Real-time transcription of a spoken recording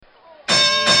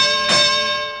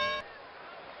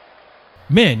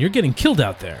Man, you're getting killed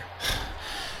out there.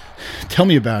 Tell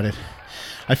me about it.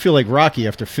 I feel like Rocky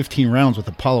after 15 rounds with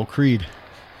Apollo Creed.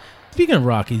 Speaking of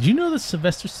Rocky, did you know that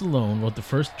Sylvester Stallone wrote the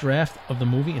first draft of the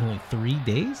movie in only 3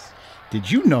 days? Did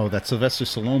you know that Sylvester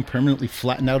Stallone permanently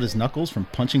flattened out his knuckles from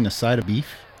punching the side of beef?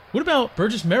 What about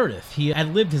Burgess Meredith? He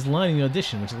ad-libbed his line in the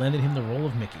audition, which landed him the role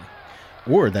of Mickey.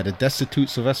 Or that a destitute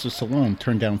Sylvester Stallone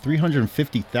turned down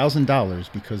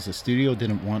 $350,000 because the studio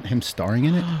didn't want him starring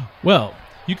in it? Well,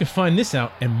 you can find this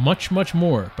out and much, much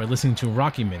more by listening to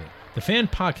Rocky Minute, the fan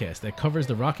podcast that covers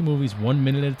the Rocky movies 1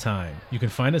 minute at a time. You can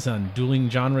find us on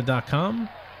duelinggenre.com.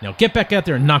 Now get back out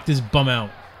there and knock this bum out.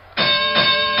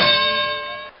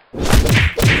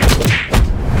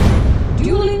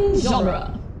 Dueling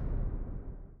Genre.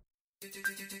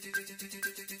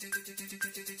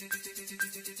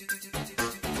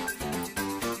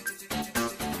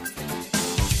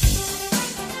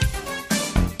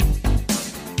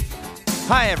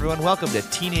 Hi, everyone. Welcome to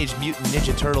Teenage Mutant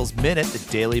Ninja Turtles Minute, the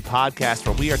daily podcast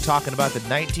where we are talking about the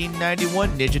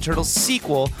 1991 Ninja Turtles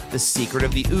sequel, The Secret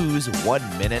of the Ooze,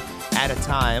 1 minute at a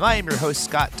time. I am your host,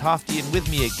 Scott Tofty, and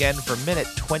with me again for minute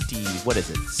 20, what is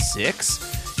it,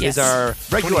 6? Yes. Is our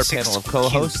regular 26 panel of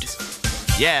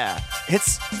co-hosts. Yeah,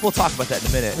 we'll talk about that in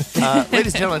a minute.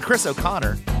 Ladies and gentlemen, Chris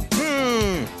O'Connor.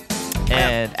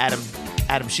 And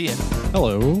Adam Sheehan.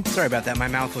 Hello. Sorry about that. My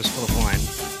mouth was full of wine.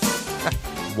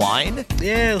 Wine?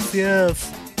 Yes.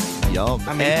 Yum.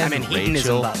 I'm And in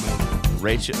hedonism that mode.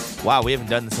 Rachel. Wow, we haven't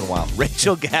done this in a while.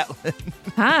 Rachel Gatlin.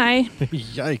 Hi.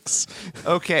 Yikes.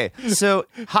 Okay, so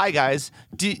hi guys.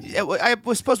 I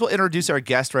suppose we'll introduce our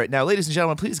guest right now, ladies and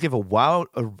gentlemen. Please give a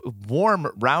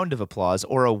warm round of applause,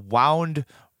 or a wound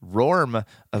roarm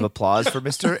of applause for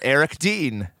Mr. Eric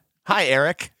Dean. Hi,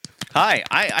 Eric. Hi,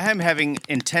 I am having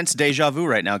intense deja vu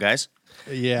right now, guys.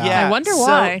 Yeah. I wonder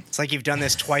why. It's like you've done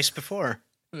this twice before.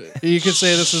 You could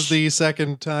say this is the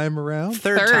second time around.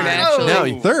 Third time.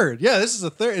 Actually. No. Third. Yeah, this is the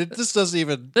third. This doesn't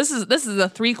even. This is a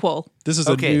threequel. This is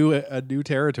Okay. a new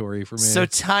territory for me. So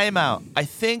time out. I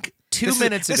think This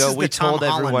minutes is ago the we Tom told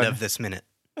Holland everyone. of this minute.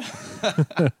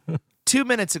 2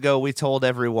 minutes ago, we told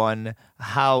everyone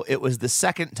how it was the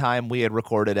second time we had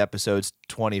recorded episodes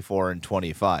 24 and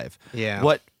 25. Yeah.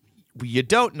 What you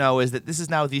don't know is that this is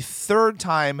now the third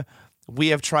time we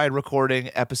have tried recording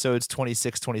episodes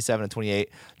 26, 27, and 28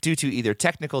 due to either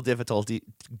technical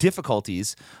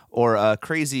difficulties or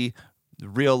crazy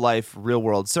real-life,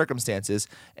 real-world circumstances.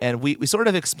 And we sort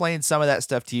of explained some of that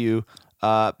stuff to you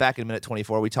back in minute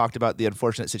 24. We talked about the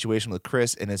unfortunate situation with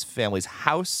Chris and his family's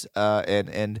house,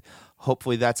 and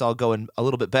hopefully that's all going a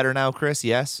little bit better now, Chris,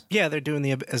 yes? Yeah, they're doing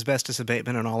the asbestos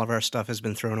abatement and all of our stuff has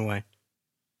been thrown away.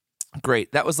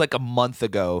 Great. That was like a month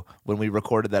ago when we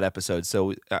recorded that episode,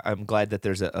 so I'm glad that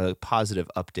there's a positive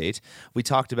update. We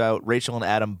talked about Rachel and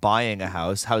Adam buying a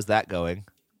house. How's that going?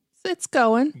 It's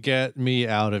going. Get me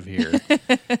out of here.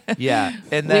 Yeah,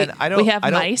 and then we have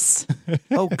mice.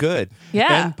 Oh, good.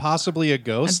 Yeah. And possibly a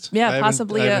ghost. Yeah, I haven't-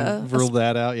 possibly I haven't ruled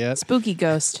that out yet. Spooky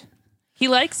ghost. He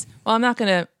likes. Well, I'm not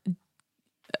going to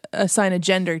assign a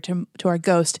gender to our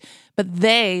ghost, but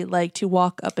they like to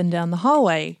walk up and down the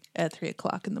hallway at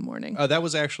 3:00 in the morning. That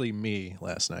was actually me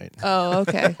last night. Oh,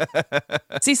 okay.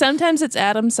 See, sometimes it's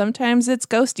Adam, sometimes it's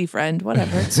ghosty friend,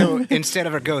 whatever. So instead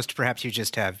of a ghost, perhaps you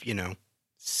just have,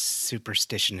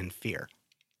 superstition and fear.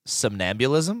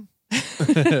 Somnambulism?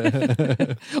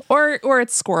 or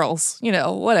it's squirrels,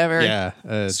 whatever.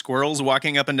 Yeah. Squirrels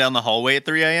walking up and down the hallway at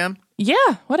 3 a.m.?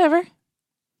 Yeah, whatever.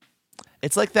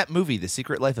 It's like that movie, The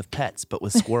Secret Life of Pets, but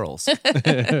with squirrels.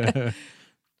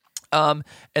 And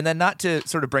then not to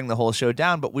sort of bring the whole show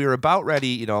down, but we were about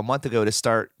ready, a month ago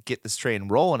to get this train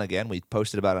rolling again. We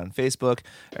posted about it on Facebook.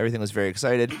 Everything was very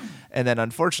excited. And then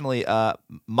unfortunately,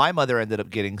 my mother ended up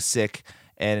getting sick,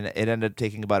 and it ended up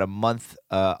taking about a month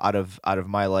out of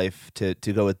my life to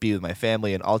go be with my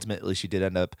family. And ultimately, she did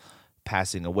end up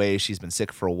passing away. She's been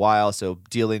sick for a while. So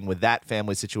dealing with that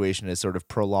family situation has sort of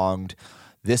prolonged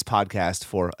this podcast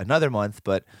for another month.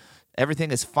 But everything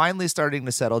is finally starting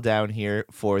to settle down here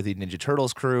for the Ninja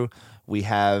Turtles crew. We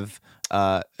have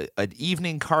an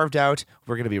evening carved out.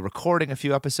 We're going to be recording a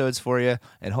few episodes for you,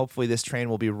 and hopefully this train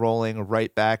will be rolling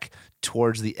right back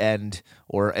towards the end,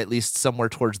 or at least somewhere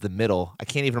towards the middle. I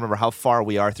can't even remember how far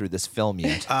we are through this film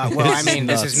yet.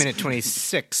 This is minute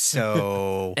 26,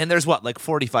 so... And there's like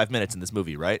 45 minutes in this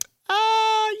movie, right?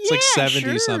 It's like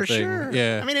 70 something. Sure.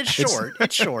 Yeah. I mean, it's short.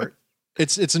 It's short.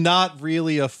 It's not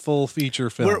really a full feature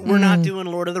film. We're not doing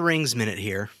Lord of the Rings minute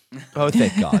here. Oh,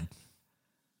 thank God.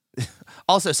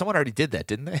 Also, someone already did that,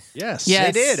 didn't they? Yes.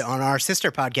 Yes. They did on our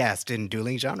sister podcast in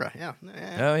Dueling Genre. Yeah.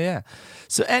 Oh, yeah.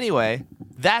 So anyway,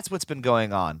 that's what's been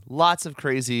going on. Lots of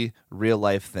crazy real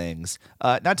life things.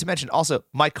 Not to mention, also,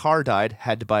 my car died.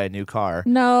 Had to buy a new car.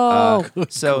 No.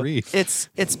 So grief.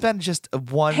 it's been just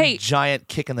one Hey. giant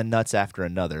kick in the nuts after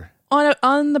another.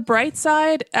 On the bright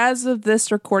side, as of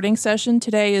this recording session,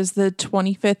 today is the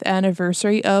 25th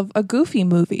anniversary of a Goofy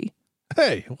movie.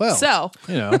 Hey, well, So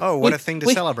you know, Oh, what a thing to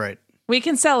celebrate. we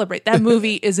can celebrate. That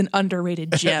movie is an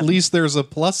underrated at gem. least there's a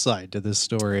plus side to this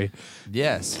story.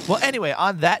 Yes. Well, anyway,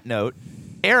 on that note,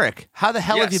 Eric, how the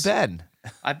hell have you Yes. been?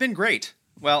 I've been great.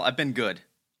 Well, I've been good.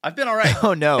 I've been all right.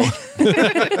 Oh, no.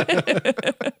 I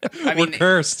We're mean,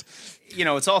 cursed. you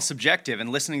know, it's all subjective. And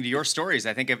listening to your stories,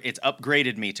 I think it's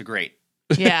upgraded me to great.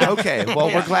 Yeah. Okay. Well,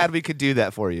 we're glad we could do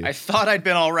that for you. I thought I'd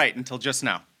been all right until just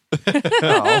now.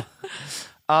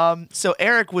 So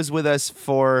Eric was with us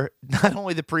for not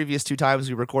only the previous 2 times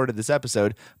we recorded this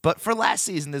episode, but for last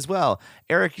season as well.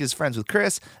 Eric is friends with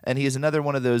Chris, and he is another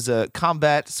one of those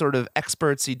combat sort of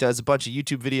experts. He does a bunch of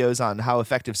YouTube videos on how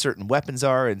effective certain weapons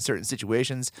are in certain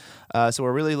situations. So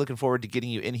we're really looking forward to getting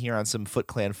you in here on some Foot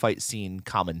Clan fight scene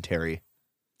commentary.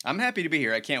 I'm happy to be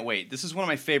here. I can't wait. This is one of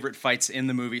my favorite fights in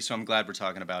the movie, so I'm glad we're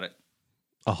talking about it.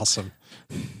 Awesome.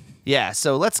 Yeah,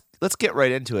 so let's get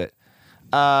right into it.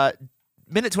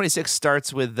 Minute 26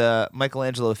 starts with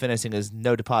Michelangelo finishing his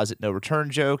no deposit, no return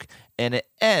joke, and it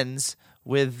ends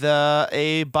with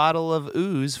a bottle of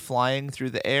ooze flying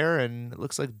through the air, and it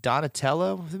looks like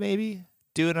Donatello maybe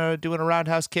doing a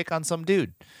roundhouse kick on some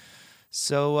dude.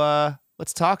 So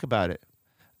let's talk about it.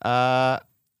 I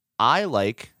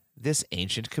like this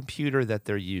ancient computer that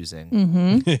they're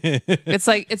using. It's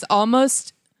like it's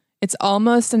almost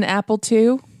an Apple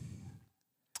II.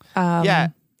 Yeah.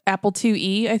 Apple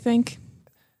IIe, I think.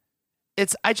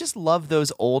 I just love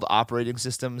those old operating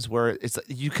systems where it's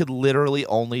you could literally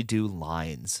only do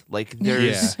lines. Like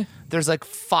there's like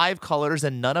 5 colors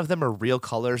and none of them are real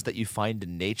colors that you find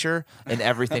in nature, and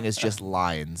everything is just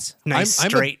lines. Nice I'm a-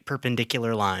 straight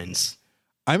perpendicular lines.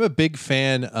 I'm a big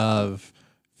fan of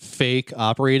fake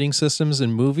operating systems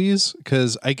in movies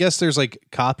because I guess there's like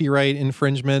copyright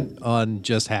infringement on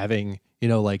just having, you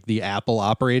know, like the Apple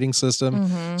operating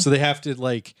system. So they have to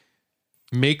like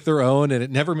make their own and it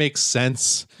never makes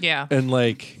sense. Yeah. And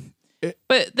like,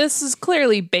 But this is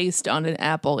clearly based on an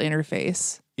Apple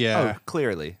interface. yeah. Oh,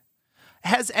 clearly.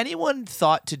 Has anyone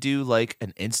thought to do like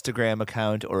an Instagram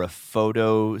account or a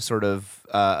photo sort of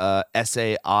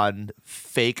essay on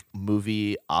fake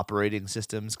movie operating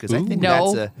systems? Because I think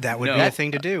No. that's That would No. be a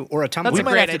thing to do. Or a Tumblr. That's we a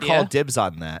might great have to idea. call dibs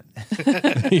on that.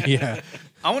 Yeah.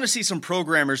 I want to see some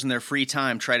programmers in their free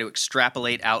time try to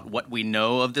extrapolate out what we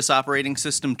know of this operating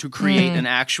system to create an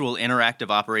actual interactive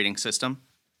operating system.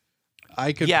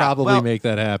 I could Yeah, probably well- make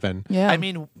that happen. Yeah. I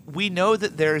mean, we know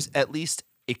that there's at least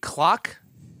a clock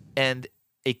and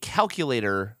a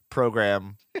calculator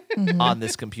program on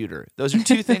this computer. Those are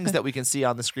 2 things that we can see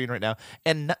on the screen right now.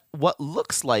 And what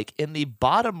looks like in the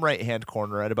bottom right-hand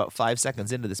corner at about 5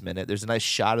 seconds into this minute, there's a nice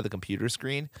shot of the computer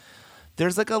screen.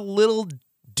 There's like a little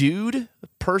dude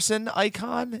person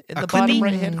icon in the bottom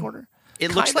right-hand corner.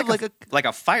 It looks Kind like of like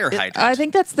a fire hydrant. I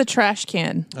think that's the trash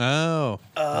can. Oh.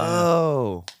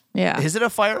 Oh. Yeah. Is it a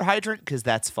fire hydrant? Because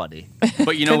that's funny.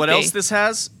 But you know Could what be. else this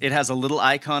has? It has a little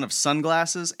icon of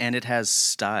sunglasses and it has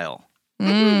style.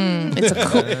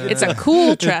 It's a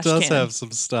cool trash It does can. have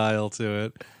some style to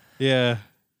it. Yeah.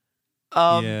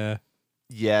 Um, Yeah.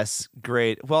 Yes,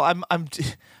 great. Well, I'm.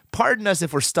 Pardon us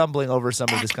if we're stumbling over some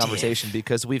of this conversation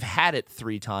because we've had it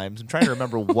 3 times. I'm trying to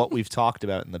remember what we've talked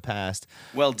about in the past.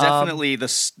 Well, definitely the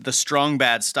strong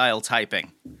bad style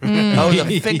typing. Oh,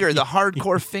 the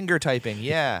hardcore finger typing.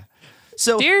 Yeah.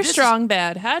 So Dear this- Strong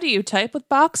Bad, how do you type with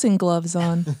boxing gloves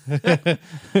on?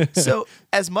 So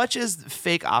as much as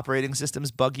fake operating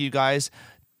systems bug you guys,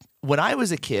 when I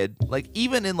was a kid, like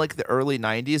even in like the early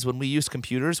 90s when we used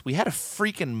computers, we had a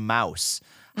freaking mouse.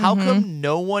 How come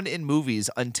no one in movies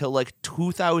until like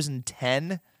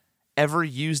 2010 ever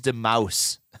used a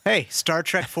mouse? Hey, Star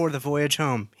Trek IV: The Voyage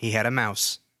Home. He had a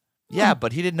mouse. Yeah,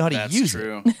 but he didn't know how to That's use it.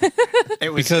 true.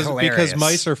 It was Because hilarious.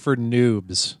 mice are for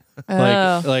noobs.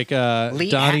 Oh. Like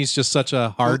Lead Donnie's just such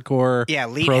a hardcore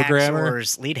lead programmer.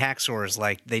 hacksaws,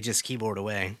 like they just keyboard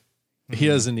away. He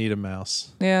doesn't need a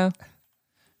mouse. Yeah.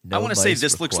 No I want to say mice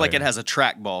this looks like it required. has a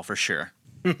trackball for sure.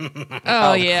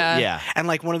 Oh, yeah. Yeah. And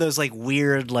like one of those like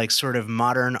weird, like sort of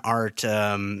modern art,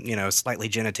 slightly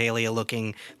genitalia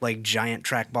looking, like giant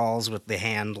trackballs with the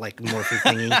hand like morphy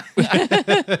thingy.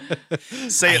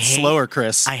 Say it hate- slower,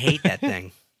 Chris. I hate that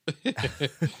thing.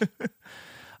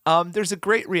 There's a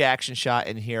great reaction shot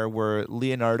in here where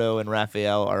Leonardo and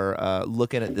Raphael are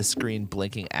looking at the screen,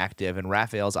 blinking active, and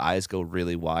Raphael's eyes go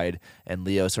really wide, and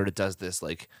Leo sort of does this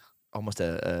like almost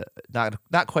a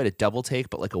not quite a double take,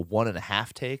 but like a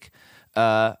 1.5 take.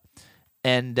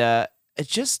 It's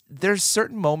just there's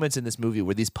certain moments in this movie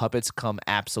where these puppets come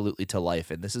absolutely to life,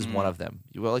 and this is one of them.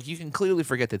 You can clearly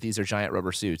forget that these are giant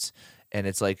rubber suits, and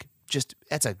it's like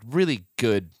that's a really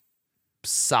good,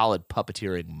 solid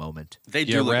puppeteering moment. They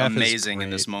do look Raph is amazing in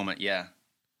this great. moment, yeah.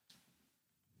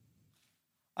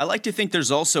 I like to think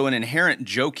there's also an inherent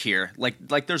joke here.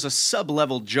 Like there's a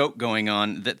sub-level joke going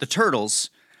on that the turtles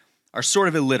are sort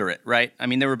of illiterate, right? I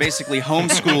mean, they were basically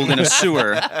homeschooled in a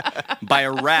sewer by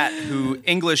a rat who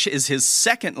English is his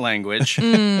second language.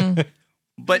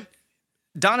 But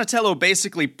Donatello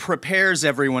basically prepares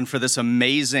everyone for this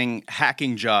amazing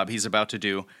hacking job he's about to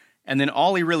do. And then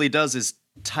all he really does is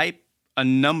type a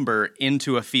number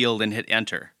into a field and hit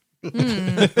enter.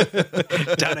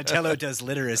 Donatello does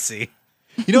literacy.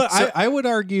 You know, I would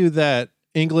argue that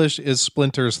English is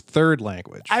Splinter's third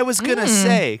language. I was gonna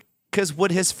say, because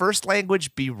would his first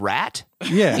language be rat?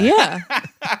 Yeah. Yeah. It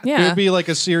Yeah. would be like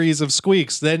a series of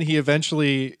squeaks. Then he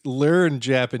eventually learned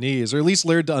Japanese, or at least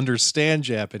learned to understand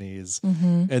Japanese,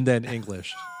 and then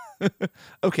English.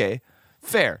 Okay,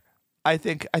 fair. I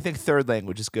think third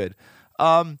language is good.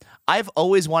 I've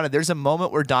always wanted. There's a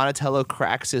moment where Donatello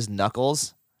cracks his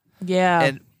knuckles, Yeah.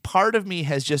 and part of me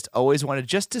has just always wanted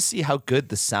just to see how good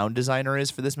the sound designer is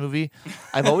for this movie.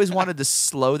 I've always wanted to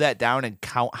slow that down and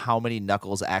count how many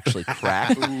knuckles actually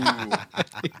crack.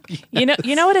 You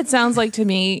know what it sounds like to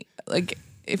me? Like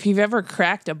if you've ever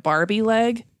cracked a Barbie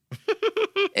leg,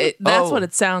 that's what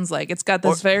it sounds like. It's got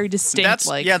this very distinct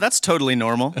That's totally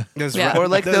normal. Those Yeah. Or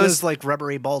like those like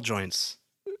rubbery ball joints.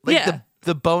 like Yeah.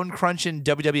 the bone crunching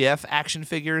WWF action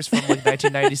figures from like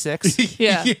 1996.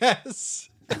 Yeah. Yes.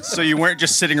 So you weren't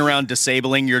just sitting around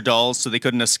disabling your dolls so they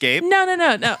couldn't escape?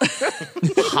 No.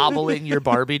 Hobbling your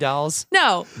Barbie dolls.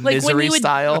 No. Like Misery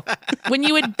style. when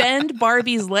you would bend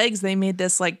Barbie's legs, they made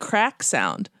this like crack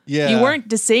sound. Yeah. You weren't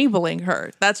disabling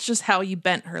her. That's just how you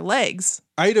bent her legs.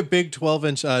 I had a big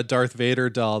 12-inch Darth Vader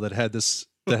doll that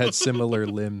had similar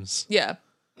limbs. Yeah.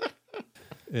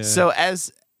 Yeah. So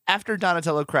after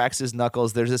Donatello cracks his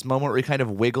knuckles, there's this moment where he kind of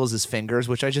wiggles his fingers,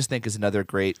 which I just think is another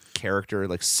great character,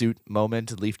 like suit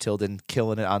moment. Leif Tilden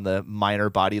killing it on the minor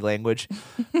body language.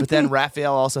 But then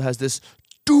Raphael also has this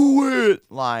 "do it"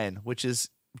 line, which is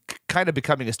kind of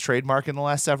becoming his trademark in the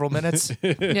last several minutes.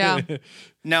 Yeah.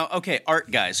 Now, okay, art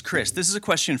guys, Chris, this is a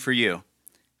question for you.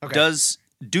 Okay.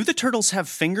 Do the turtles have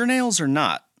fingernails or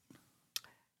not?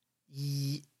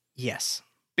 Yes.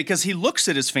 Because he looks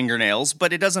at his fingernails,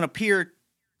 but it doesn't appear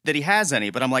that he has any.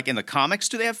 But I'm like, in the comics,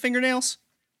 do they have fingernails?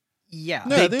 Yeah.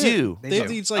 They do. They have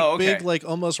do. these like Oh, okay. big, like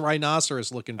almost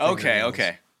rhinoceros-looking Okay, fingernails.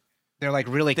 okay. They're like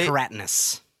really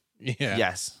keratinous. Yeah.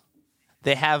 Yes.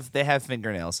 They have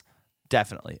fingernails.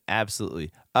 Definitely.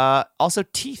 Absolutely. Also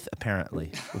teeth,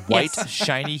 apparently. White,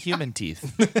 shiny human teeth.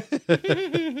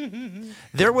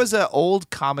 There was an old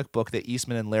comic book that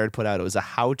Eastman and Laird put out. It was a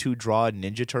how to draw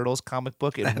Ninja Turtles comic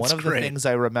book. And one of the things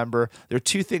I remember, there are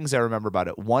two things I remember about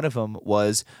it. One of them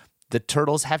was the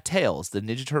turtles have tails. The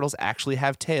Ninja Turtles actually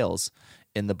have tails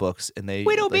in the books, and they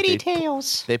bitty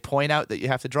tails. They point out that you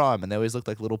have to draw them, and they always look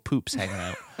like little poops hanging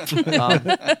out.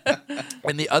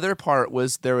 And the other part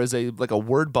was there was a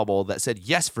word bubble that said,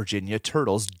 "Yes, Virginia,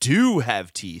 turtles do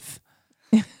have teeth."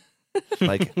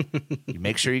 Like, you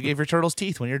make sure you give your turtles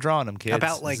teeth when you're drawing them, kids.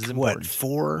 About like This is what, important.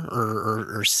 4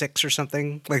 or 6 or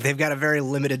something? Like they've got a very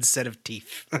limited set of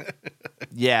teeth.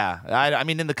 Yeah, I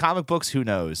mean, in the comic books, who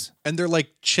knows? And they're like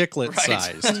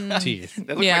chiclet-sized teeth.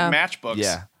 They look Yeah. like matchbooks.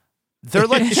 Yeah. They're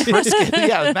like Triscuits.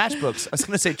 Yeah, matchbooks. I was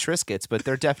going to say Triscuits, but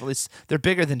they're definitely they're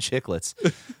bigger than chiclets.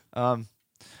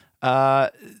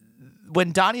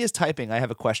 When Donnie is typing, I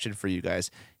have a question for you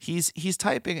guys. He's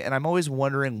typing, and I'm always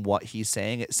wondering what he's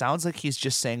saying. It sounds like he's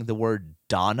just saying the word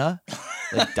Donna,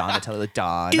 like Donatello, like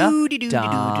Donna,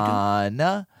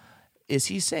 Donna. Is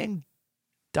he saying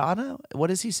Donna?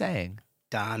 What is he saying?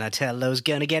 Donatello's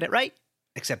gonna get it right.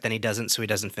 Except then he doesn't, so he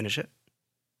doesn't finish it.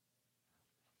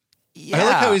 Yeah. I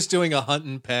like how he's doing a hunt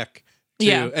and peck, too.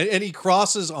 Yeah. And he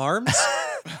crosses arms.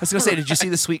 I was going to say, did you see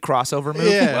the sweet crossover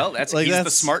move? Yeah. Well, he's the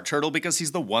that's- smart turtle because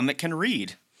he's the one that can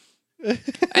read.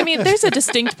 I mean, there's a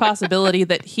distinct possibility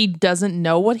that he doesn't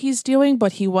know what he's doing,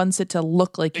 but he wants it to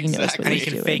look like he knows Exactly. what And he he's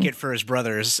can doing. fake it for his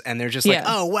brothers, and they're just like, Yeah.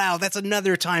 oh, wow, that's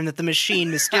another time that the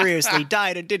machine mysteriously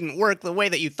died and didn't work the way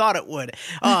that you thought it would.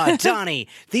 Oh, Donnie,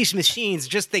 these machines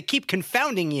they keep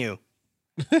confounding you.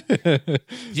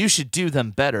 You should do them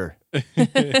better.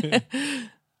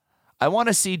 I want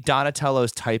to see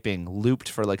Donatello's typing looped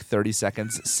for like 30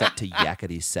 seconds, set to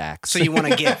yakety sax. So you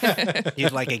want a GIF?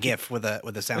 You'd like a GIF with a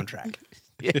soundtrack?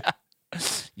 Yeah.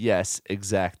 Yes,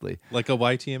 exactly. Like a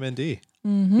YTMND.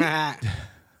 Ah.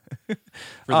 For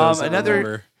those that another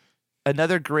remember.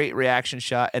 another great reaction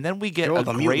shot, and then we get You're a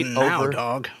the great mutant now,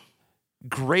 dog.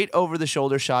 over the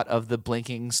shoulder shot of the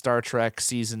blinking Star Trek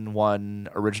season 1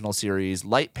 original series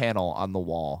light panel on the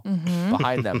wall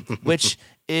behind them. Which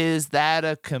is that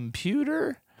a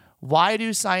computer? Why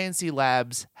do Science-y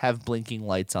labs have blinking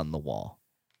lights on the wall?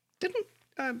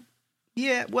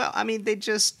 Yeah, well, I mean, they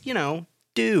just,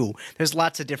 do. There's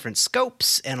lots of different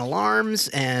scopes and alarms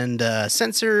and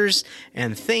sensors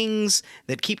and things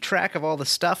that keep track of all the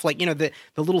stuff. Like, the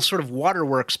little sort of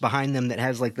waterworks behind them that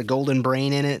has like the golden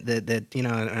brain in it, that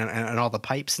and all the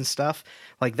pipes and stuff.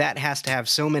 Like that has to have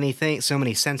so many things, so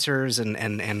many sensors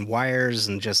and wires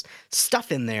and just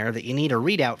stuff in there that you need a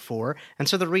readout for. And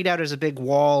so the readout is a big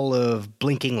wall of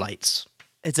blinking lights.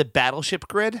 It's a battleship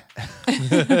grid.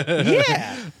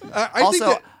 Yeah. I Also,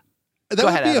 think that go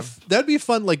would ahead, be Adam. that'd be a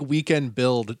fun like weekend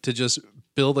build to just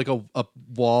build like a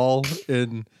wall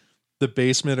in the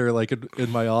basement or like in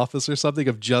my office or something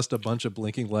of just a bunch of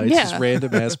blinking lights, Yeah. just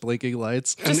random ass blinking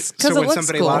lights. Just because So it when looks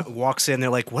somebody cool. walks in, they're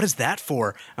like, "What is that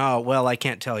for?" Oh, well, I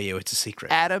can't tell you. It's a secret.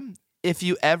 Adam, if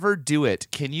you ever do it,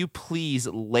 can you please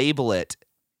label it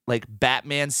like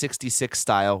Batman 66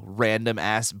 style, random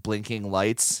ass blinking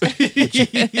lights?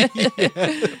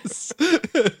 Yes.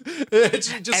 It's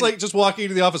just walking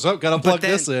to the office. Oh, gotta plug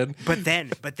this in. But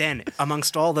then,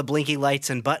 amongst all the blinky lights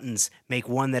and buttons, make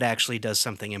one that actually does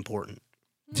something important.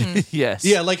 Yes.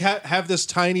 Yeah, like have this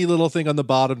tiny little thing on the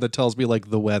bottom that tells me like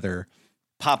the weather.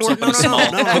 Pops up in a small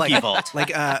cookie vault.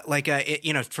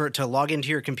 To log into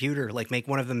your computer, like make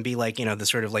one of them be like, the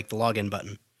sort of like the login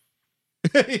button.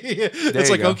 It's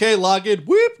you like, go. okay, log in,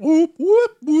 whoop, whoop,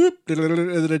 whoop, whoop. And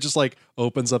then it just like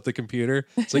opens up the computer.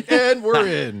 It's like, and we're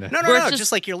in. No, Or it's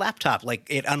just like your laptop, like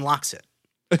it unlocks it.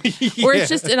 Or it's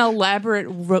just an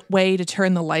elaborate way to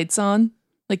turn the lights on.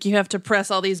 Like you have to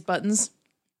press all these buttons.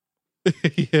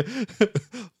 Yeah.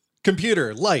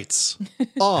 Computer, lights,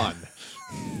 on.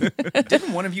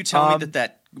 Didn't one of you tell me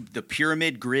that the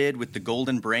pyramid grid with the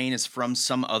golden brain is from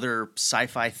some other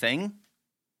sci-fi thing?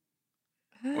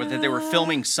 Or that they were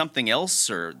filming something else,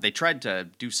 or they tried to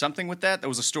do something with that? There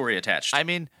was a story attached. I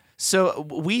mean, so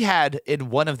we had in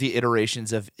one of the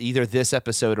iterations of either this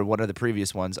episode or one of the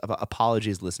previous ones,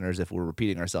 apologies, listeners, if we're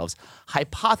repeating ourselves,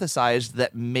 hypothesized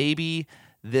that maybe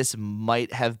this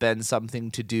might have been something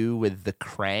to do with the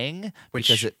Krang,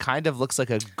 because it kind of looks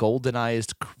like a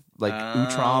goldenized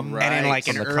Utrom. right. And in like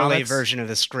from an the early comics. version of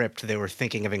the script, they were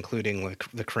thinking of including like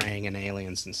the Krang and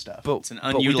aliens and stuff. But, It's an but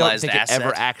we don't unutilized think it ever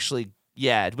asset. actually.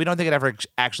 Yeah, we don't think it ever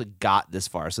actually got this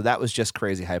far. So that was just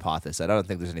crazy hypothesis. I don't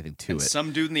think there's anything to And it.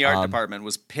 some dude in the art department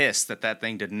was pissed that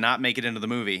thing did not make it into the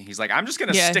movie. He's like, I'm just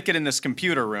going to Yeah. stick it in this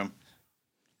computer room.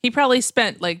 He probably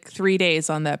spent like 3 days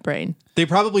on that brain. They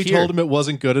probably told him it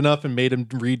wasn't good enough and made him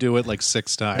redo it like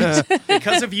 6 times.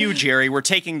 Because of you, Jerry, we're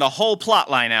taking the whole plot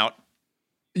line out.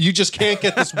 You just can't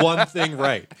get this one thing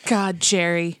right. God,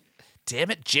 Jerry.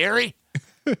 Damn it, Jerry.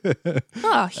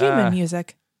 Oh, human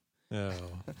music. Oh.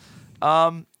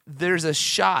 There's a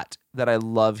shot that I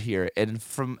love here, and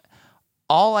from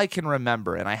all I can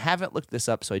remember, and I haven't looked this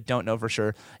up, so I don't know for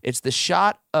sure, it's the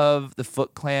shot of the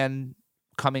Foot Clan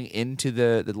coming into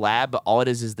the lab, but all it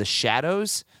is the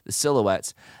shadows, the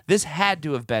silhouettes. This had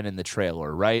to have been in the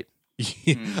trailer, right?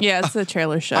 Yeah, it's the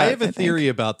trailer shot. I have a think. theory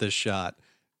about this shot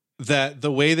that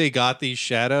the way they got these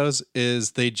shadows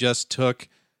is they just took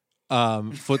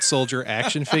foot soldier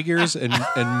action figures and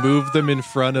moved them in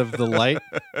front of the light,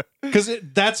 because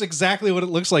that's exactly what it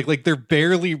looks like. Like they're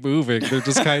barely moving; they're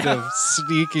just kind of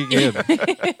sneaking in.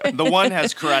 The one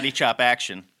has karate chop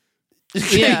action.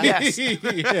 Yeah. Yes.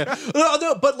 Yeah.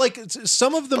 No, but like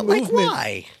some of the But like, movement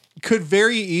why? could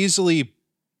very easily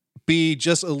be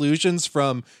just illusions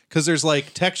from, because there's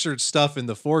like textured stuff in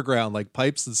the foreground, like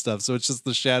pipes and stuff. So it's just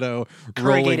the shadow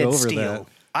rolling Corrugated over steel. that.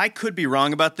 I could be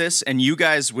wrong about this, and you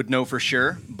guys would know for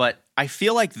sure, but I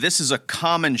feel like this is a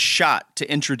common shot to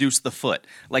introduce the Foot.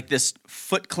 Like this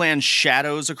Foot Clan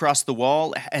shadows across the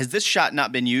wall. Has this shot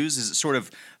not been used? Is it sort of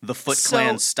the Foot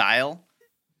Clan style?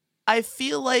 I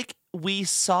feel like we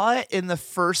saw it in the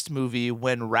first movie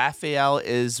when Raphael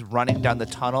is running down the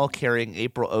tunnel carrying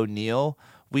April O'Neil.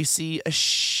 We see a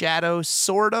shadow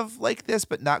sort of like this,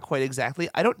 but not quite exactly.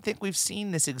 I don't think we've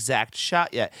seen this exact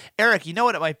shot yet. Eric, you know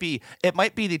what it might be? It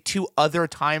might be the 2 other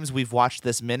times we've watched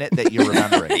this minute that you're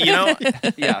remembering. You know?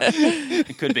 Yeah,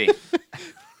 it could be.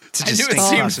 It's a I knew it distinct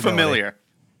seemed possibility. familiar.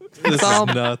 This is all-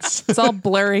 nuts. It's all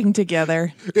blurring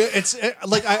together. It's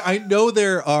like I know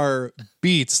there are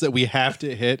beats that we have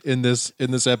to hit in this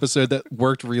episode that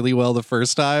worked really well the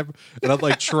first time, and I'm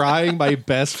like trying my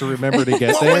best to remember to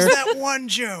get What there. was that one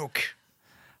joke?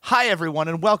 Hi, everyone,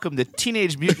 and welcome to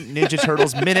Teenage Mutant Ninja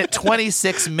Turtles Minute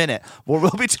 26 Minute, where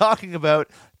we'll be talking about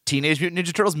Teenage Mutant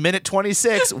Ninja Turtles Minute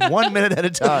 26, 1 minute at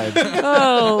a time.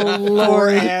 Oh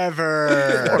Lord.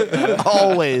 Forever.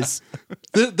 Always.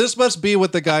 This must be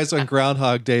what the guys on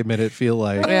Groundhog Day Minute feel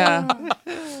like. Yeah.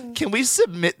 Can we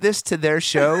submit this to their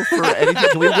show for anything?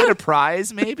 Can we win a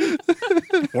prize, maybe?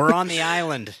 We're on the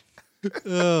island.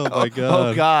 Oh my god.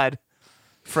 Oh, God.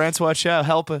 Francois Chow,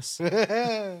 help us.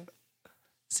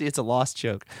 See, it's a lost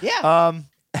joke. Yeah.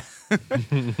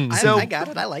 So- I got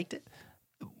it. I liked it.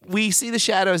 We see the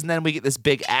shadows, and then we get this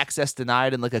big access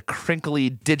denied and like a crinkly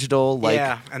digital, like,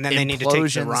 yeah, and then they need to take the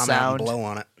implosion ROM out sound. and blow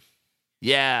on it.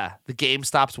 Yeah, the game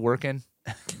stops working.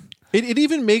 It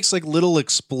even makes like little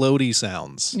explodey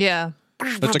sounds. Yeah.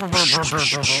 It's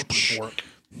like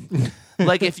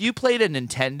Like if you played a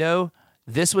Nintendo,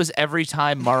 this was every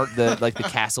time the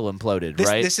castle imploded,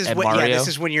 right? This is And what. Mario. Yeah, this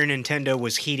is when your Nintendo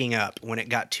was heating up when it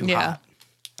got too Yeah.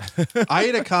 hot. I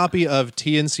had a copy of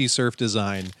TNC Surf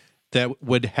Design that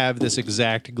would have this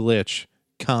exact glitch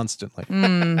constantly.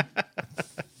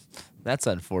 That's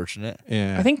unfortunate.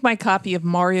 Yeah. I think my copy of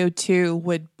Mario 2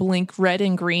 would blink red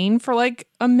and green for like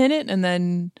a minute, and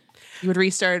then you would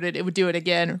restart it. It would do it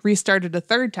again, restart it a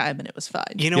third time, and it was fine.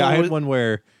 You know, yeah, I what had one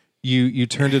where you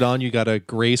turned it on, you got a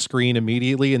gray screen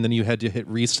immediately, and then you had to hit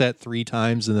reset 3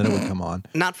 times, and then it would come on.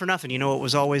 not for nothing. You know what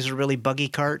was always a really buggy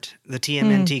cart? The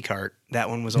TMNT cart. That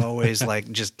one was always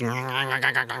like just. You know,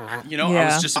 I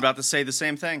Yeah. was just about to say the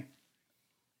same thing.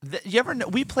 You ever know,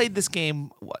 we played this game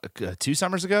 2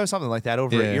 summers ago, something like that,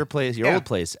 over Yeah. at your place, your Yeah. old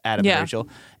place, Adam Yeah. and Rachel.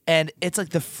 And it's like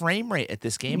the frame rate at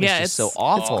this game Yeah, is it's just so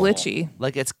awful. glitchy.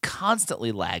 Like it's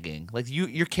constantly lagging. Like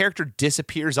your character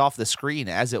disappears off the screen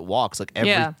as it walks, like every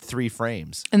Yeah. 3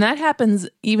 frames. And that happens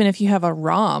even if you have a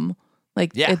ROM.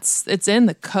 Like Yeah. it's in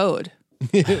the code.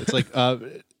 It's like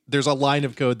there's a line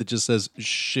of code that just says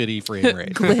shitty frame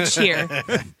rate. Glitch here.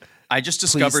 I just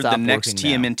discovered stop the next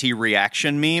working now. TMNT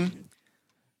reaction meme.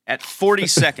 At 40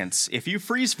 seconds, if you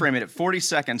freeze frame it at 40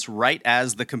 seconds, right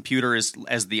as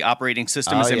the operating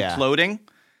system is Oh, yeah. imploding,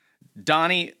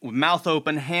 Donnie, mouth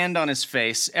open, hand on his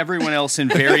face, everyone else in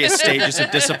various stages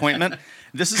of disappointment.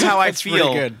 This is how I That's pretty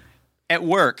feel good. at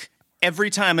work every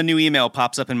time a new email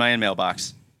pops up in my email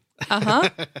box.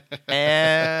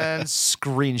 And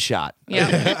screenshot.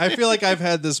 Yeah. I feel like I've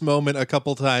had this moment a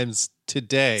couple times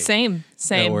today Same.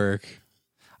 at work.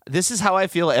 This is how I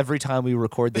feel every time we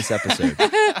record this episode.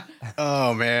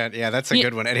 Oh man, yeah, that's a Yeah.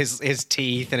 good one. And his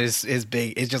teeth and his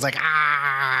big. It's just like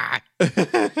ah.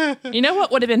 You know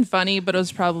what would have been funny, but it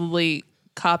was probably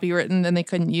copywritten and they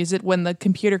couldn't use it when the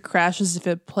computer crashes if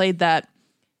it played that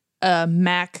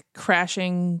Mac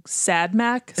crashing sad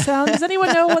Mac sound. Does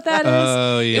anyone know what that is?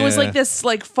 Oh, It was yeah. like this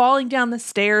like falling down the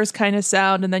stairs kind of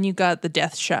sound, and then you got the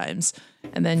death chimes,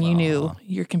 and then you knew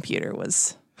your computer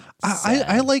was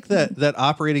I like that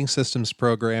operating systems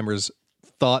programmers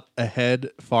thought ahead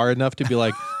far enough to be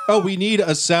like, oh, we need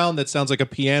a sound that sounds like a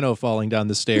piano falling down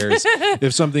the stairs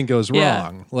if something goes Yeah.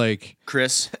 wrong. Like,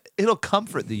 Chris, It'll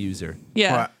comfort the user.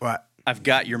 yeah. What? I've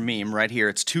got your meme right here.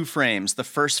 It's 2 frames. The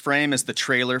first frame is the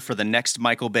trailer for the next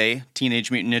Michael Bay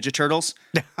Teenage Mutant Ninja Turtles.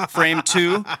 Frame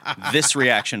 2, this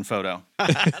reaction photo.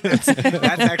 That's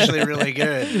actually really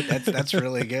good. That's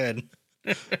really good.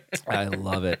 I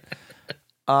love it.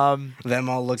 Them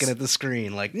all looking at the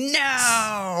screen like,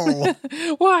 no.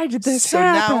 Why did this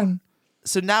happen?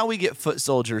 So now we get foot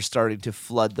soldiers starting to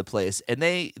flood the place, and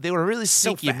they were really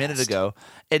sneaky a minute fast. ago,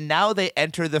 and now they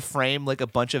enter the frame like a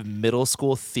bunch of middle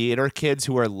school theater kids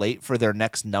who are late for their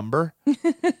next number.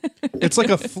 it's like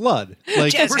a flood.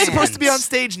 Like, Jazz We're supposed to be on hands.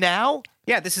 stage now.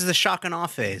 Yeah, this is the shock and awe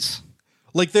phase.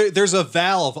 like there's a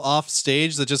valve off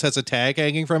stage that just has a tag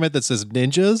hanging from it that says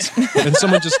ninjas, and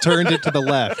someone just turned it to the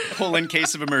left. Pull in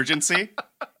case of emergency.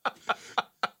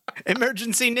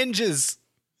 Emergency ninjas.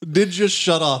 Ninja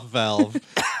shut off valve.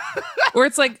 Or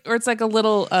it's like a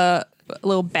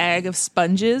little bag of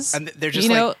sponges. And they're just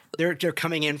you like know, they're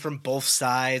coming in from both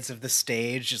sides of the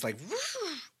stage, just like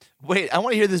Wait, I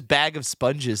want to hear this bag of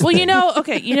sponges. well,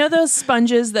 thing. you know those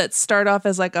sponges that start off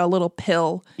as like a little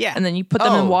pill, Yeah. and then you put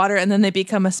them in Oh. water, and then they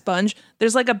become a sponge.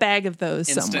 There's like a bag of those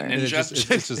Instant somewhere, And ninja.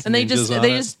 it's just and they ninjas on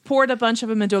they it. just poured a bunch of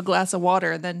them into a glass of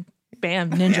water, and then bam,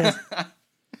 ninjas.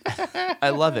 I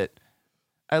love it.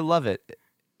 I love it.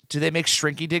 Do they make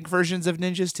Shrinky Dink versions of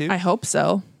ninjas too? I hope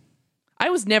so. I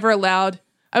was never allowed.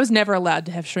 I was never allowed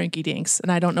to have Shrinky Dinks,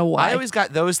 and I don't know why. I always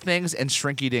got those things and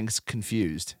Shrinky Dinks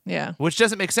confused. Yeah. Which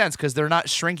doesn't make sense because they're not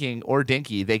shrinking or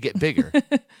dinky. They get bigger.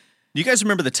 You guys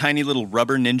remember the tiny little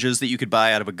rubber ninjas that you could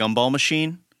buy out of a gumball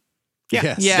machine?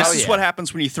 Yes. Yeah. This is what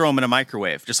happens when you throw them in a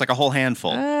microwave, just like a whole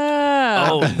handful.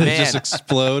 Oh, They man. just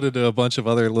explode into a bunch of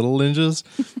other little ninjas.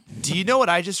 Do you know what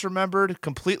I just remembered?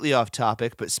 Completely off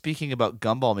topic, but speaking about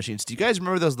gumball machines, do you guys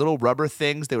remember those little rubber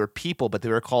things? They were people, but they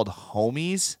were called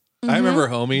homies. I remember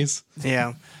homies.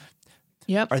 Yeah,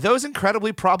 Yep. Are those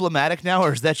incredibly problematic now,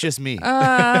 or is that just me?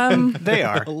 they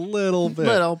are. A little bit.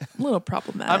 Little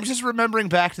problematic. I'm just remembering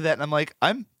back to that, and I'm like,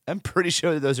 I'm pretty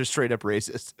sure that those are straight up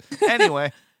racist.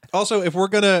 Anyway, Also, if we're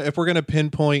gonna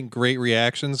pinpoint great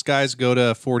reactions, guys, go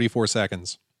to 44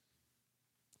 seconds.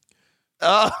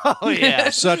 oh yeah,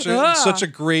 Such a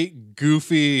great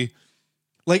goofy.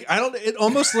 Like it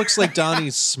almost looks like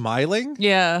Donnie's smiling,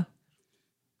 yeah.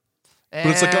 but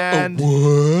it's like a And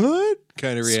what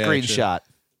kind of reaction. screenshot.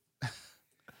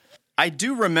 I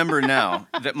do remember now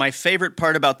that my favorite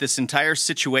part about this entire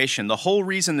situation, the whole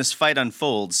reason this fight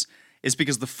unfolds, is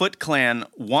because the Foot Clan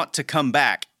want to come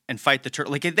back and fight the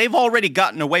turtle. Like, they've already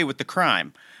gotten away with the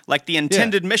crime. Like, the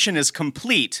intended mission is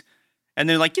complete. And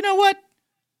they're like, you know what?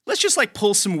 Let's just, like,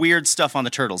 pull some weird stuff on the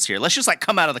turtles here. Let's just, like,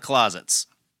 come out of the closets.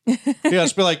 Yeah,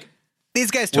 just be like, These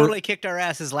guys totally kicked our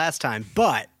asses last time,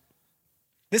 but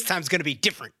this time's going to be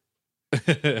different.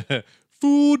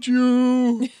 fooled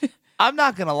you. I'm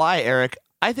not gonna lie, Eric.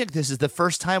 I think this is the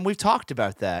first time we've talked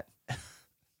about that.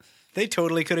 They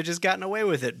totally could have just gotten away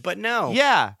with it, but no.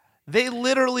 Yeah, they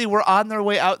literally were on their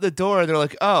way out the door, and they're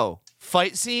like, "Oh,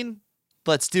 fight scene,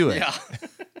 let's do it." Yeah.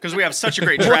 Because we have such a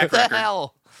great What track the record.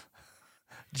 hell?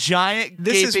 Giant.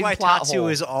 This is gaping why plot Tatsu hole.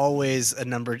 is always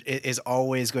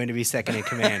always going to be second in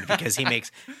command because he makes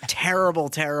terrible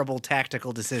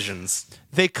tactical decisions.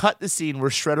 They cut the scene where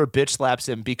Shredder bitch slaps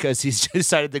him because he's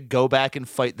decided to go back and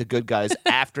fight the good guys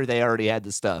after they already had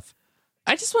the stuff.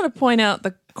 I just want to point out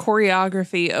the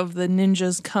choreography of the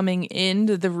ninjas coming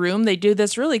into the room. They do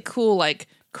this really cool, like,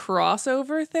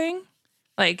 crossover thing.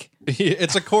 Like,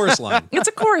 It's a chorus line. it's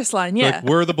a chorus line, yeah. Like,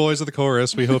 we're the boys of the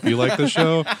chorus. We hope you like the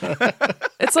show.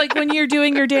 It's like when you're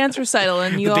doing your dance recital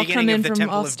and you The all beginning come in of the from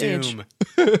Temple off of stage. Doom.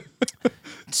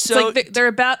 It's So, like they're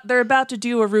about to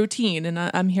do a routine, and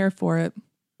I'm here for it.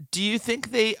 do you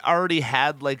think they already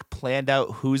had like planned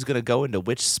out who's gonna go into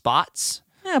which spots?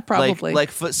 Yeah, probably. Like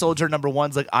Foot Soldier number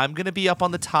 1's like, I'm gonna be up on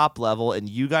the top level, and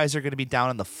you guys are gonna be down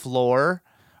on the floor.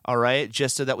 All right,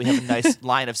 just so that we have a nice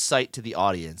line of sight to the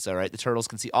audience. All right, the turtles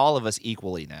can see all of us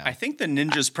equally now. I think the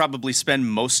ninjas probably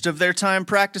spend most of their time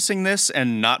practicing this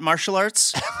and not martial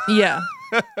arts. Yeah.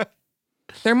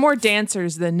 They're more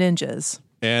dancers than ninjas.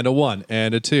 And a 1,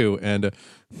 and a 2, and a.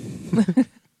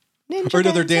 Or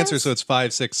no, they're dancers, so it's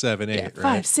 5, 6, 7, 8, Yeah, right?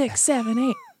 5, 6,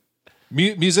 7,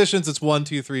 8. Musicians, it's 1,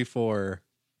 2, 3, 4.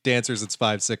 Dancers, it's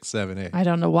 5, 6, 7, 8. I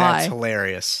don't know That's why.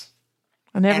 hilarious.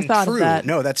 I never and thought true. of that.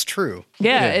 No, that's true.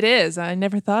 Yeah, Yeah. it is. I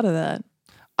never thought of that.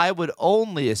 I would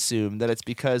only assume that it's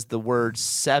because the word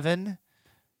 7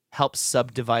 helps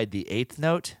subdivide the 8th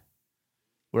note,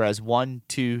 whereas 1,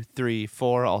 2, 3,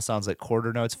 4 all sounds like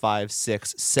quarter notes. 5,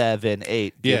 6, 7,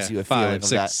 8 gives you a feeling 5, of 6,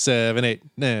 that 7, 8.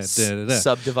 Nah, da, da, da.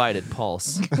 subdivided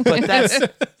pulse. But that's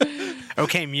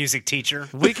Okay, music teacher.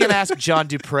 we can ask John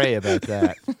Dupre about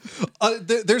that.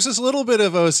 There's this little bit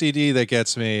of OCD that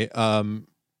gets me.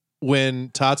 When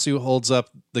Tatsu holds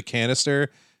up the canister,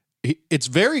 it's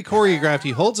very choreographed. He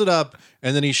holds it up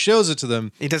and then he shows it to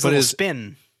them. He does a but little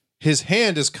spin. his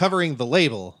hand is covering the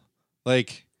label.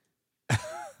 Like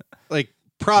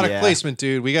product Yeah. placement,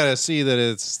 dude. We got to see that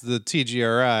it's the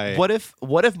TGRI. What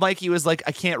if Mikey was like,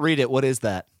 I can't read it. What is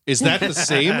that? Is that the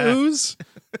same ooze?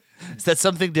 Is that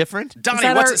something different? Is Donnie,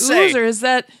 that what's our it say? ooze, or is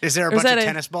that Is there a or is bunch of that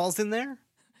tennis balls in there?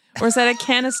 or is that a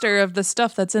canister of the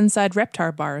stuff that's inside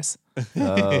Reptar bars? Oh,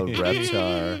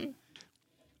 Reptar.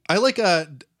 I like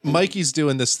Mikey's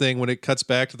doing this thing when it cuts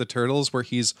back to the turtles where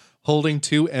he's holding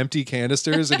 2 empty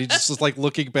canisters and he just is like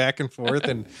looking back and forth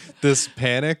and this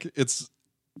panic. It's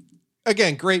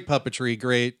again great puppetry,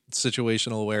 great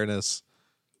situational awareness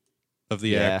of the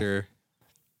Yeah. actor.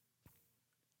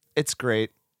 It's great.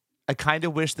 I kind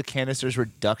of wish the canisters were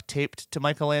duct taped to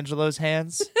Michelangelo's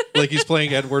hands. Like he's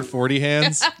playing Edward 40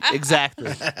 hands.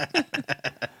 Exactly.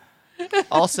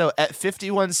 Also, at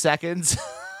 51 seconds,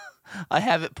 I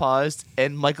have it paused,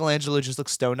 and Michelangelo just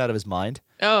looks stoned out of his mind.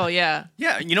 Oh yeah.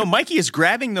 Yeah, you know, Mikey is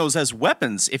grabbing those as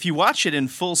weapons. If you watch it in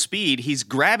full speed, he's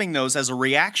grabbing those as a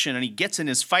reaction and he gets in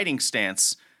his fighting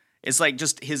stance. It's like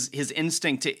just his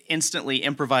instinct to instantly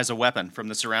improvise a weapon from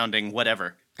the surrounding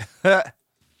whatever.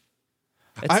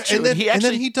 It's true. And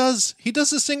then He he does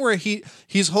this thing where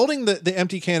he's holding the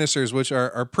empty canisters, which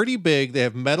are pretty big. They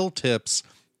have metal tips.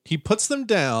 He puts them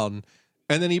down,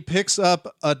 and then he picks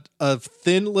up a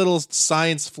thin little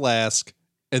science flask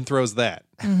and throws that.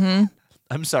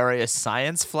 I'm sorry, a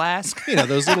science flask? You know,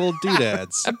 those little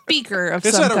doodads. A beaker of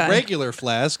It's some not kind. a regular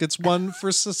flask. It's one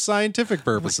for scientific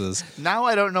purposes. Now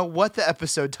I don't know what the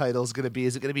episode title is going to be.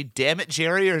 Is it going to be Damn It,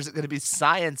 Jerry, or is it going to be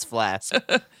Science Flask?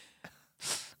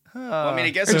 Well, I mean,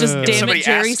 I guess Or just if Damn It, somebody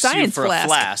Jerry asks you Science for Flask. a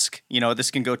flask, you know,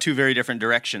 this can go two very different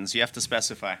directions. You have to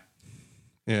specify.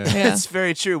 Yeah. Yeah. That's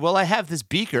very true. Well, I have this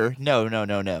beaker. No.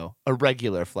 A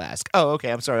regular flask. Oh,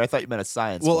 okay. I'm sorry. I thought you meant a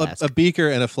science Well, flask. a beaker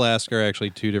and a flask are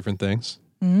actually two different things.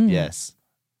 Yes.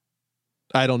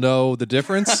 I don't know the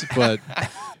difference, but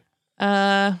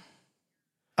Uh,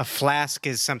 A flask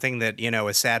is something that, you know,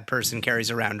 a sad person carries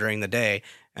around during the day,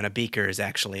 and a beaker is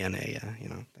actually in a,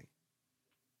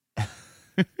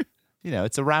 thing. You know,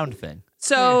 it's a round thing.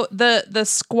 so the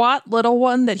squat little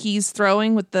one that he's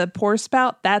throwing with the pour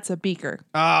spout, that's a beaker.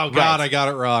 oh god, I got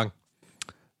it wrong.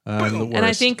 I'm the worst. And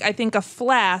I think a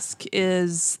flask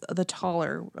is the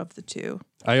taller of the two.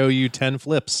 I owe you 10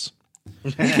 flips.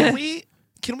 Can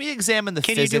we examine the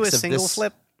Can you physics do a of single this?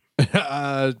 flip?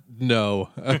 No.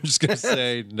 I'm just gonna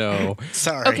say no.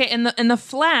 Sorry. Okay, and the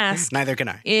flask Neither can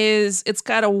I. it's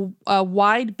got a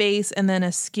wide base and then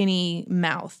a skinny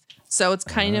mouth. So it's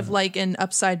kind of like an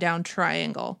upside down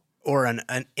triangle. Or an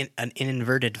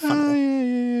inverted funnel.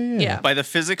 Yeah. By the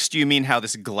physics, do you mean how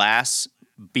this glass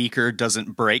beaker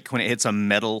doesn't break when it hits a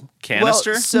metal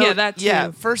canister? Well, so, Yeah, that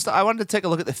too. First, I wanted to take a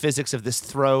look at the physics of this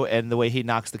throw and the way he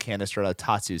knocks the canister out of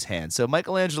Tatsu's hand. So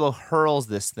Michelangelo hurls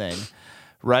this thing,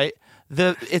 right?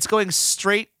 It's going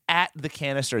straight at the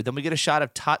canister. Then we get a shot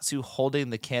of Tatsu holding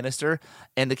the canister,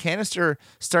 and the canister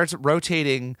starts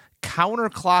rotating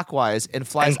counterclockwise and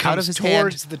flies And out of comes his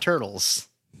towards hand. the turtles.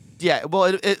 Yeah, well,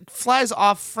 it flies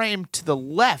off frame to the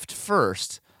left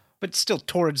first. But still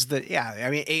towards the,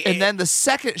 I mean. And then the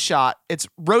second shot, it's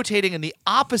rotating in the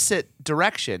opposite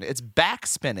direction. It's back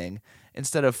spinning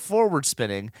instead of forward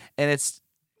spinning, and it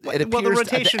appears well, the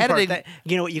rotation the part, editing, that,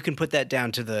 you know what, you can put that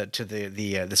down to the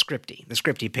scripty. The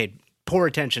scripty paid poor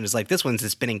attention. Is like, this one's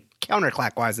spinning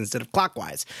counterclockwise instead of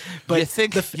clockwise. But you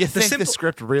think the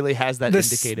script really has that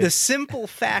indicated? The simple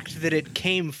fact that it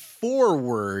came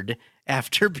forward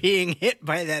after being hit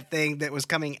by that thing that was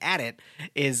coming at it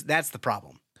that's the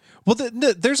problem. Well,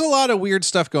 there's a lot of weird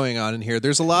stuff going on in here.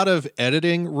 There's a lot of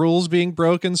editing rules being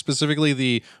broken, specifically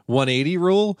the 180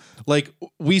 rule. Like,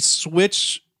 we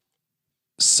switch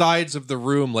sides of the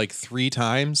room like 3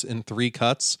 times in 3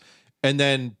 cuts, and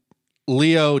then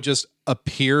Leo just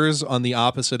appears on the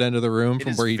opposite end of the room It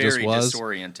from is where he just very was.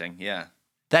 disorienting. Yeah.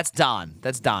 That's Don.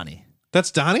 That's Donnie.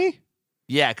 That's Donnie?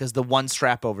 Yeah, because the one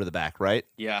strap over the back, right?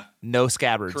 Yeah. No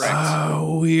scabbards. Correct.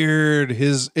 Oh, weird.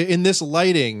 In this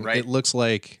lighting, Right. it looks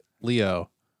like Leo.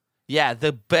 Yeah,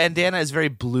 the bandana is very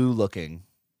blue looking.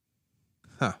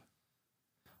 Huh.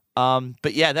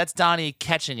 But yeah, that's Donnie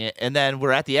catching it, and then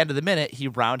we're at the end of the minute. He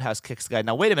roundhouse kicks the guy.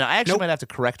 Now wait a minute, I actually Nope. might have to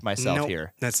correct myself Nope,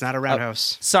 here. that's not a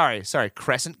roundhouse. Sorry,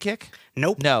 crescent kick?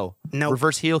 Nope. No, Nope.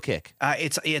 reverse heel kick.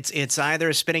 It's either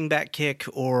a spinning back kick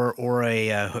or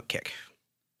a hook kick.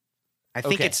 I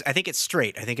think Okay. it's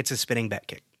straight. I think it's a spinning back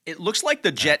kick. It looks like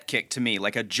the jet kick to me,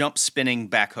 like a jump spinning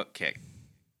back hook kick.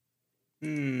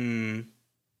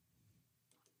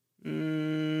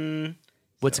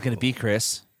 What's it going to be,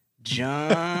 Chris?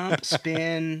 Jump,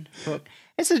 spin, hook.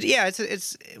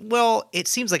 Well, it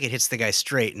seems like it hits the guy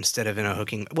straight instead of in a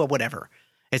hooking. Well, whatever.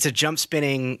 It's a jump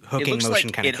spinning It hooking looks motion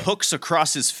like kind of it kick. hooks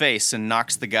across his face and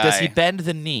knocks the guy. Does he bend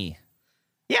the knee?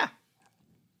 Yeah.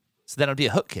 So then it would be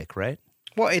a hook kick, right?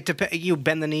 Well, it depends. You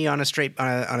bend the knee on a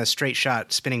straight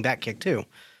shot spinning back kick too.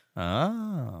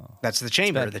 Oh. That's the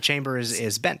chamber. bent. The chamber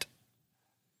is bent.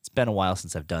 It's been a while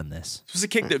since I've done this. This was a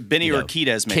kick that Benny You know,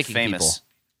 Urquidez made kicking famous. people.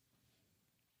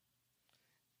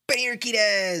 Benny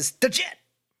Urquidez, the Jet.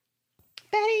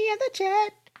 Benny and the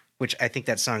Jet. Which I think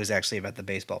that song is actually about the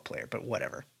baseball player, but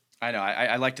whatever. I know.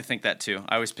 I like to think that too.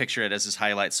 I always picture it as his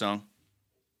highlight song.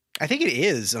 I think it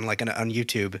is on on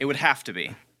YouTube. It would have to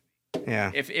be.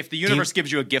 Yeah. If the universe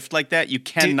gives you a gift like that, you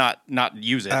cannot not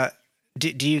use it.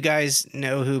 Do you guys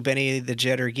know who Benny the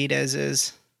Jet Urquidez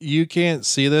is? You can't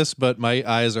see this, but my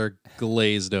eyes are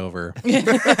glazed over.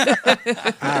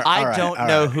 I don't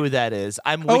know who that is.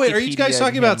 I'm Oh, wait, are you guys Wikipediaing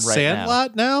talking about him right now.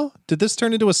 Sandlot now? Did this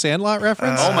turn into a Sandlot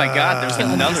reference? oh my God, there's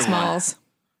Killing another the one. Smalls.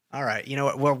 All right. You know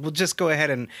what? Well, we'll just go ahead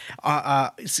and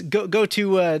go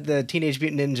to the Teenage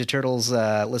Mutant Ninja Turtles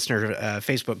listener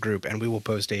Facebook group, and we will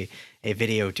post a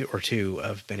video or two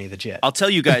of Benny the Jet. I'll tell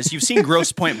you guys, you've seen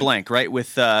Gross Point Blank, right?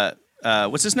 With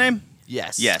what's his name?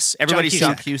 Yes. Yes. Everybody's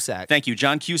John Cusack. Thank you,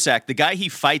 John Cusack. The guy he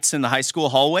fights in the high school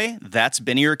hallway, that's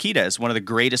Benny Urquidez, one of the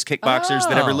greatest kickboxers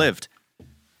that ever lived.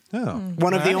 Oh.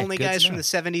 One of the Alright, only good to guys from know. the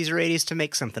 70s or 80s to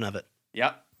make something of it.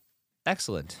 Yep.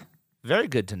 Excellent. Very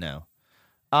good to know.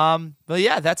 But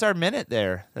yeah, that's our minute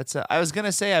there. That's I was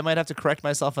gonna say I might have to correct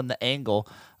myself on the angle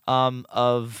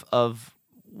of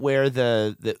where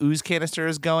the ooze canister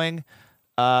is going,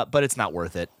 but it's not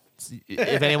worth it.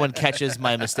 If anyone catches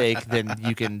my mistake, then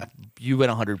you win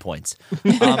 100 points.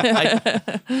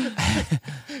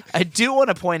 I do want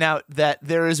to point out that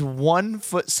there is one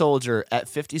foot soldier at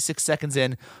 56 seconds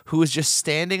in who is just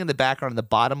standing in the background in the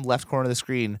bottom left corner of the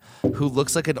screen who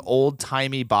looks like an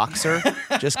old-timey boxer,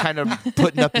 just kind of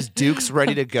putting up his dukes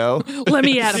ready to go. Let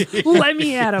me at him. Let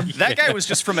me at him. That guy was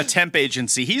just from a temp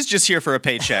agency. He's just here for a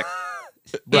paycheck.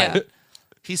 Yeah.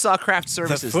 He saw craft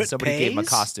services and foot somebody gave him a pays?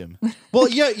 costume. Well,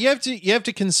 yeah, you have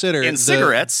to consider In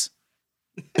cigarettes.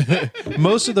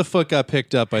 Most of the foot got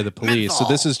picked up by the police, so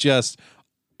this is just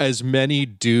as many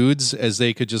dudes as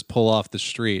they could just pull off the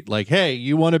street. Like, hey,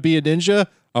 you want to be a ninja?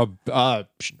 I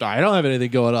don't have anything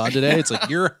going on today. It's like,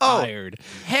 you're hired.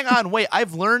 Hang on, wait.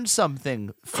 I've learned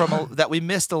something that we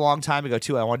missed a long time ago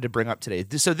too. I wanted to bring up today.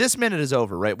 So this minute is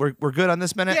over, right? We're good on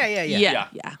this minute. Yeah.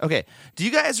 Okay. Do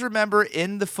you guys remember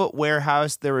in the Foot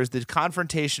Warehouse there was the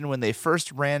confrontation when they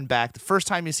first ran back? The first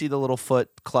time you see the little Foot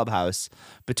clubhouse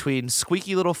between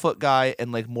squeaky little Foot guy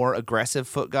and like more aggressive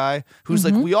Foot guy, who's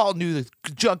like, we all knew the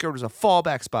junkyard was a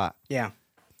fallback spot. Yeah.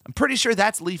 I'm pretty sure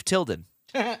that's Leif Tilden.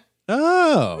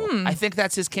 Oh. I think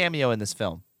that's his cameo in this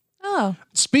film. Oh.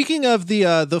 Speaking of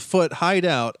the Foot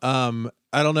hideout, I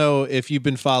don't know if you've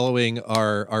been following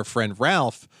our friend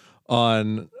Ralph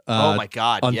on Oh my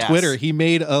God, on yes. Twitter. He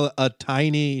made a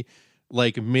tiny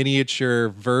like miniature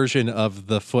version of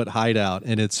the Foot hideout,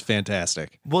 and it's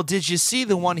fantastic. Well, did you see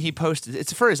the one he posted?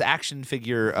 It's for his action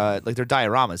figure, like they're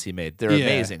dioramas he made. They're Yeah.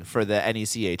 amazing for the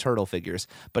NECA turtle figures.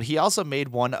 But he also made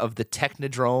one of the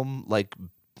Technodrome, like,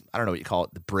 I don't know what you call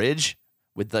it, the bridge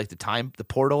with like the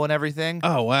portal and everything.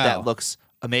 Oh, wow. That looks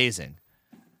amazing.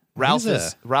 Ralph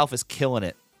is killing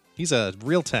it. He's a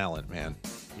real talent, man.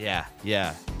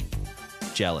 Yeah.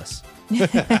 Jealous.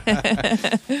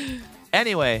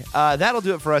 Anyway, that'll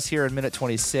do it for us here in minute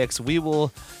 26. We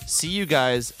will see you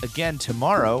guys again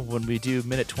tomorrow when we do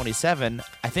minute 27.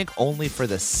 I think only for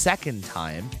the second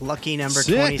time. Lucky number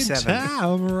Second 27.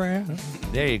 time around.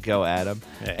 There you go, Adam.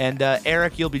 And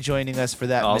Eric, you'll be joining us for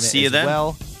that I'll minute see you as then.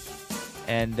 well.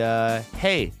 And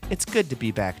hey, it's good to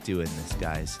be back doing this,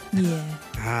 guys.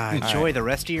 Yeah. Enjoy the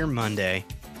rest of your Monday.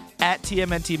 At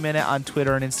TMNT Minute on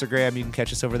Twitter and Instagram. You can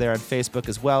catch us over there on Facebook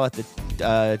as well at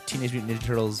the Teenage Mutant Ninja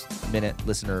Turtles Minute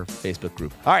Listener Facebook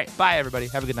group. All right, bye, everybody.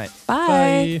 Have a good night.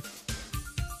 Bye.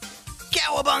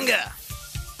 Cowabunga!